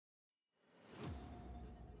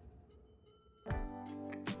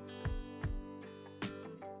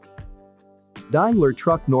Daimler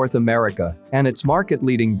Truck North America and its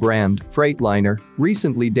market-leading brand, Freightliner,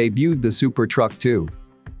 recently debuted the SuperTruck II.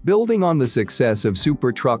 Building on the success of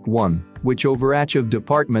SuperTruck I, which overachieved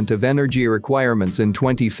Department of Energy requirements in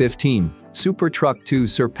 2015, SuperTruck II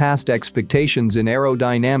surpassed expectations in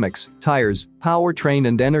aerodynamics, tires, powertrain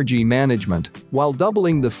and energy management, while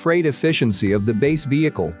doubling the freight efficiency of the base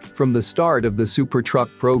vehicle from the start of the SuperTruck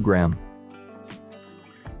program.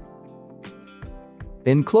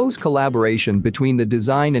 In close collaboration between the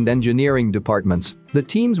design and engineering departments, the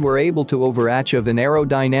teams were able to overachieve in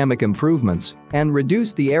aerodynamic improvements and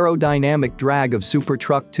reduce the aerodynamic drag of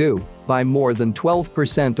SuperTruck II by more than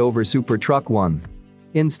 12% over SuperTruck I.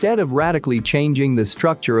 Instead of radically changing the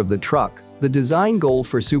structure of the truck, the design goal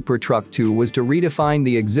for SuperTruck II was to redefine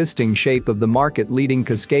the existing shape of the market-leading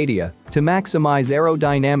Cascadia to maximize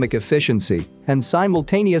aerodynamic efficiency and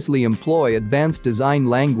simultaneously employ advanced design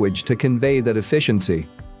language to convey that efficiency.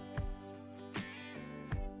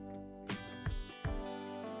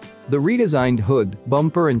 The redesigned hood,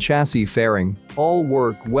 bumper and chassis fairing all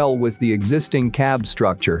work well with the existing cab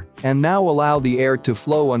structure and now allow the air to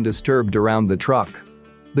flow undisturbed around the truck.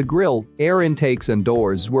 The grille, air intakes and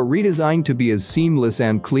doors were redesigned to be as seamless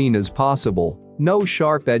and clean as possible. No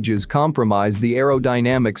sharp edges compromise the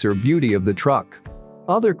aerodynamics or beauty of the truck.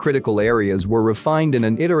 Other critical areas were refined in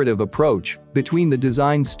an iterative approach between the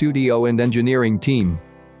design studio and engineering team.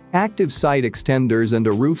 Active side extenders and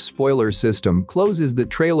a roof spoiler system closes the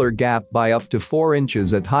trailer gap by up to 4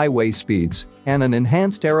 inches at highway speeds, and an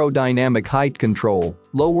enhanced aerodynamic height control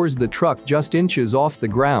lowers the truck just inches off the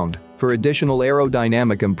ground for additional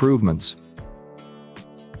aerodynamic improvements.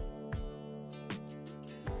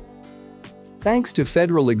 Thanks to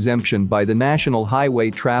federal exemption by the National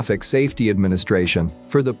Highway Traffic Safety Administration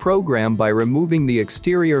for the program by removing the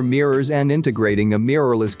exterior mirrors and integrating a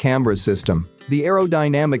mirrorless camera system, the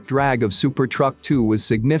aerodynamic drag of SuperTruck II was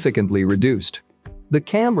significantly reduced. The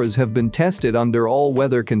cameras have been tested under all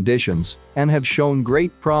weather conditions and have shown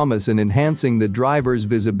great promise in enhancing the driver's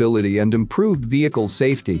visibility and improved vehicle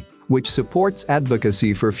safety, which supports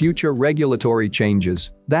advocacy for future regulatory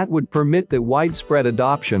changes that would permit the widespread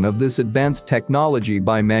adoption of this advanced technology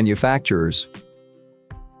by manufacturers.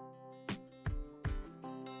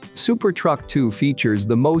 SuperTruck II features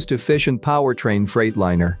the most efficient powertrain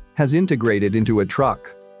Freightliner has integrated into a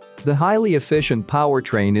truck. The highly efficient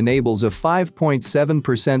powertrain enables a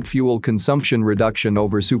 5.7% fuel consumption reduction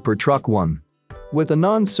over SuperTruck I. With a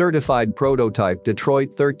non-certified prototype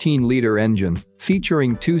Detroit 13-liter engine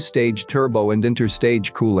featuring 2-stage turbo and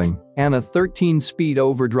interstage cooling and a 13-speed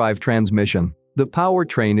overdrive transmission, the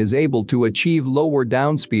powertrain is able to achieve lower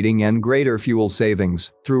downspeeding and greater fuel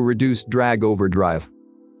savings through reduced drag overdrive.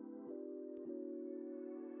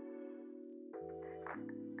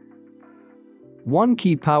 One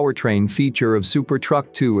key powertrain feature of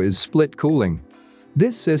SuperTruck II is split cooling.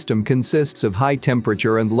 This system consists of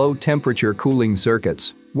high-temperature and low-temperature cooling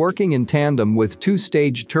circuits, working in tandem with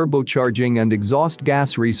 2-stage turbocharging and exhaust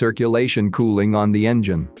gas recirculation cooling on the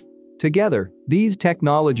engine. Together, these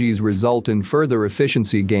technologies result in further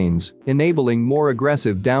efficiency gains, enabling more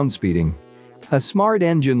aggressive downspeeding. A smart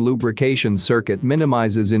engine lubrication circuit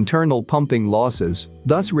minimizes internal pumping losses,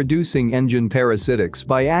 thus reducing engine parasitics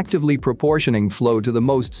by actively proportioning flow to the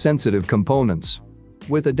most sensitive components.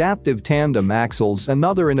 With adaptive tandem axles,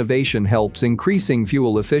 another innovation helps increasing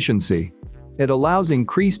fuel efficiency. It allows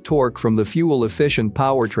increased torque from the fuel-efficient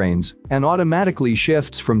powertrains and automatically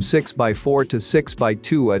shifts from 6x4 to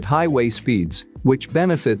 6x2 at highway speeds, which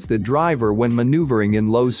benefits the driver when maneuvering in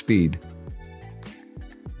low speed.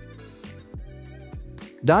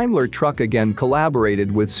 Daimler Truck again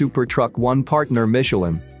collaborated with SuperTruck I partner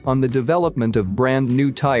Michelin on the development of brand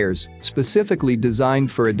new tires specifically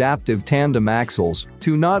designed for adaptive tandem axles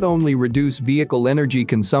to not only reduce vehicle energy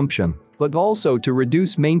consumption but also to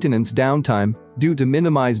reduce maintenance downtime due to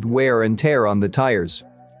minimized wear and tear on the tires.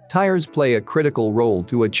 Tires play a critical role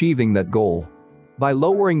to achieving that goal. By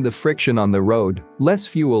lowering the friction on the road, less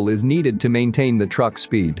fuel is needed to maintain the truck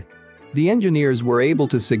speed. The engineers were able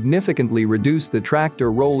to significantly reduce the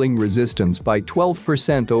tractor rolling resistance by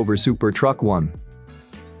 12% over SuperTruck I.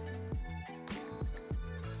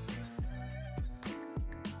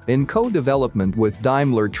 In co-development with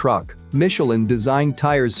Daimler Truck, Michelin designed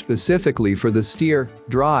tires specifically for the steer,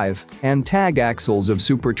 drive, and tag axles of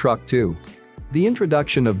SuperTruck II. The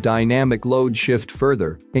introduction of dynamic load shift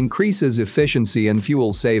further increases efficiency and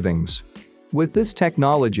fuel savings. With this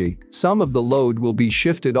technology, some of the load will be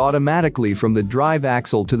shifted automatically from the drive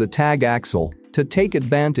axle to the tag axle to take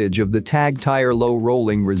advantage of the tag tire low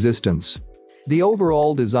rolling resistance. The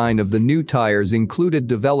overall design of the new tires included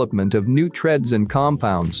development of new treads and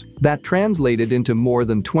compounds that translated into more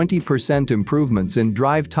than 20% improvements in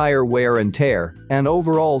drive tire wear and tear and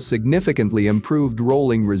overall significantly improved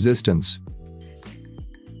rolling resistance.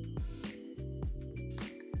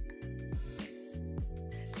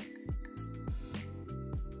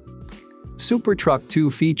 SuperTruck II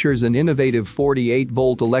features an innovative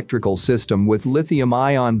 48-volt electrical system with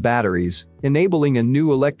lithium-ion batteries, enabling a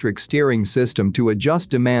new electric steering system to adjust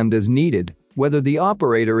demand as needed, whether the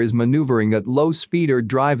operator is maneuvering at low speed or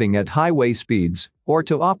driving at highway speeds, or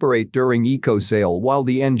to operate during eco-sail while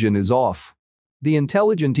the engine is off. The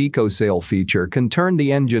intelligent eco-sail feature can turn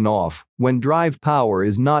the engine off when drive power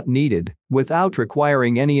is not needed, without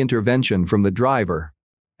requiring any intervention from the driver.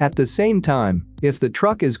 At the same time, if the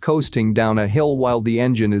truck is coasting down a hill while the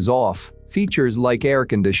engine is off, features like air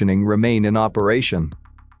conditioning remain in operation.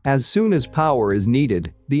 As soon as power is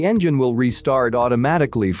needed, the engine will restart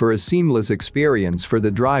automatically for a seamless experience for the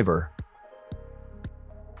driver.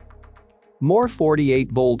 More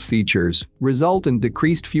 48-volt features result in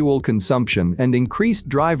decreased fuel consumption and increased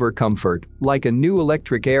driver comfort, like a new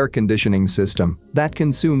electric air conditioning system that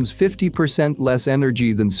consumes 50% less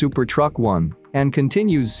energy than SuperTruck I and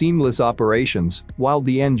continues seamless operations while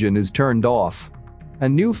the engine is turned off. A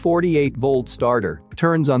new 48-volt starter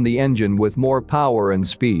turns on the engine with more power and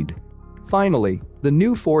speed. Finally, the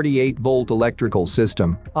new 48-volt electrical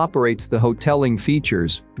system operates the hoteling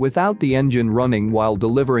features without the engine running while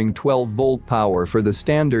delivering 12-volt power for the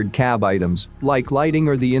standard cab items like lighting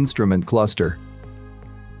or the instrument cluster.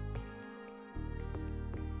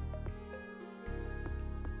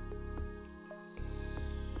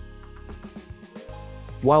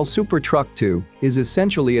 While SuperTruck II is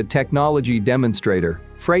essentially a technology demonstrator,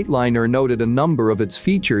 Freightliner noted a number of its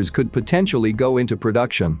features could potentially go into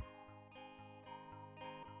production.